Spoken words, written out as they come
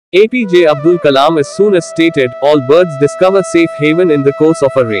APJ Abdul Kalam as soon as stated, all birds discover safe haven in the course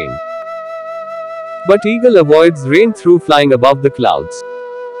of a rain. But eagle avoids rain through flying above the clouds.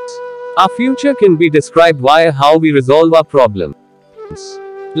 Our future can be described via how we resolve our problems.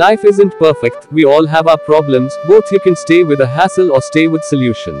 Life isn't perfect, we all have our problems, both you can stay with a hassle or stay with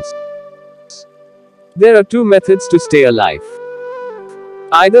solutions. There are two methods to stay alive.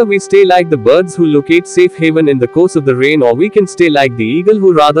 Either we stay like the birds who locate safe haven in the course of the rain, or we can stay like the eagle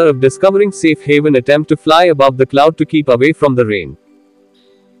who rather of discovering safe haven attempt to fly above the cloud to keep away from the rain.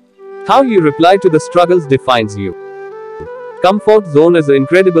 How you reply to the struggles defines you. Comfort zone is an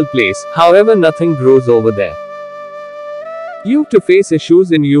incredible place, however nothing grows over there. You to face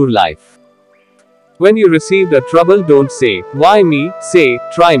issues in your life. When you received a trouble, don't say, why me, say,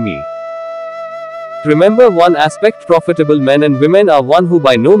 try me. Remember one aspect, profitable men and women are one who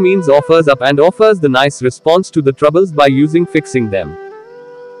by no means offers up and offers the nice response to the troubles by using fixing them.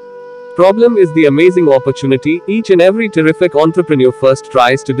 Problem is the amazing opportunity. Each and every terrific entrepreneur first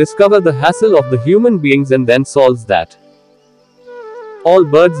tries to discover the hassle of the human beings and then solves that. All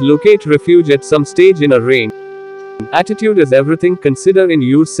birds locate refuge at some stage in a rain. Attitude is everything. Consider in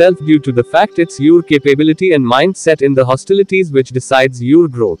yourself due to the fact it's your capability and mindset in the hostilities which decides your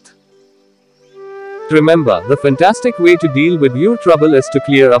growth. Remember, the fantastic way to deal with your trouble is to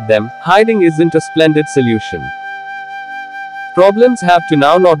clear up them. Hiding isn't a splendid solution. Problems have to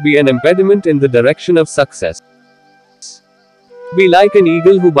now not be an impediment in the direction of success. Be like an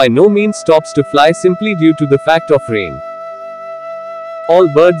eagle who by no means stops to fly simply due to the fact of rain.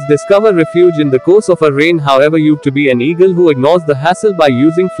 All birds discover refuge in the course of a rain, however you to be an eagle who ignores the hassle by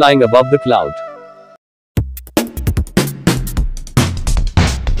using flying above the cloud.